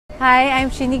Hi, I'm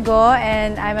Chinie Go,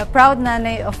 and I'm a proud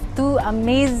nanay of two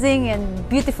amazing and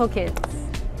beautiful kids.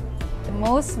 The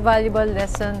most valuable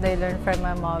lesson that I learned from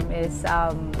my mom is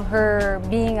her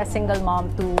being a single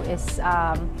mom too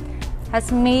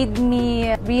has made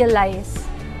me realize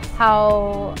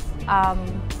how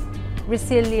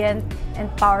resilient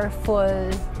and powerful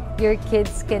your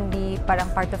kids can be parang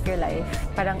part of your life.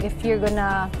 Parang if you're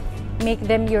gonna make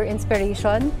them your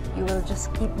inspiration, you will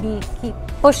just keep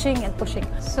pushing and pushing.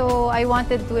 So I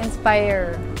wanted to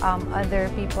inspire other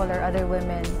people or other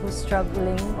women who's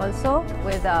struggling also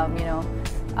with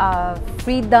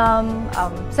freedom,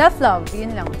 self-love,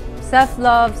 yun lang.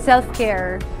 Self-love,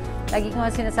 self-care. Lagi ko nga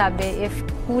sinasabi, if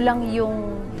kulang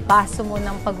yung baso mo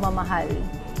ng pagmamahal,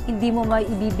 hindi mo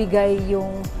maibibigay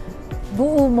yung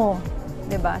buo mo,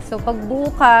 'di ba? So pag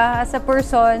buo ka as a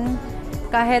person,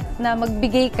 kahit na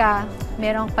magbigay ka,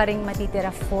 meron pa ring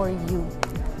matitira for you.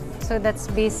 So that's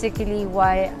basically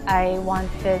why I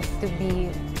wanted to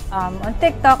be on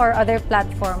TikTok or other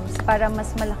platforms para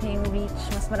mas malaki yung reach,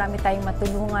 mas marami tayong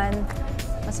matulungan,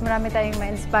 mas marami tayong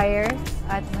ma-inspire,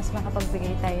 at mas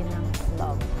makapagbigay tayo ng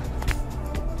love.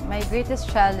 My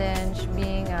greatest challenge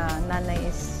being a nanay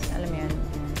is, alam mo yun,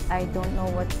 I don't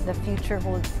know what the future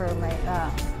holds for my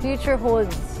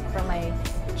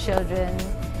children,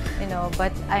 you know,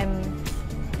 but I'm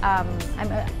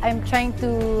trying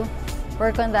to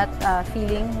work on that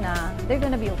feeling na they're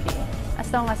gonna be okay.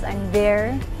 As long as I'm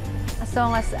there, as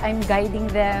long as I'm guiding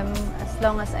them, as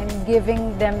long as I'm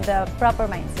giving them the proper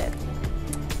mindset,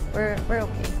 we're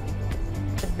okay.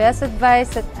 The best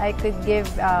advice that I could give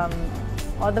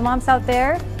all the moms out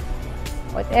there,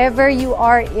 whatever you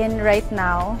are in right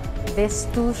now, this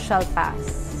too shall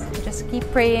pass. Just keep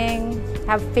praying,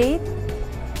 have faith,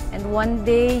 and one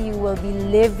day you will be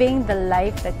living the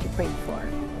life that you prayed for.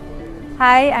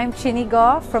 Hi, I'm Chinie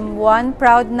Go. From one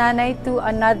proud nanay to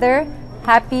another,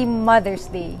 happy Mother's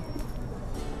Day.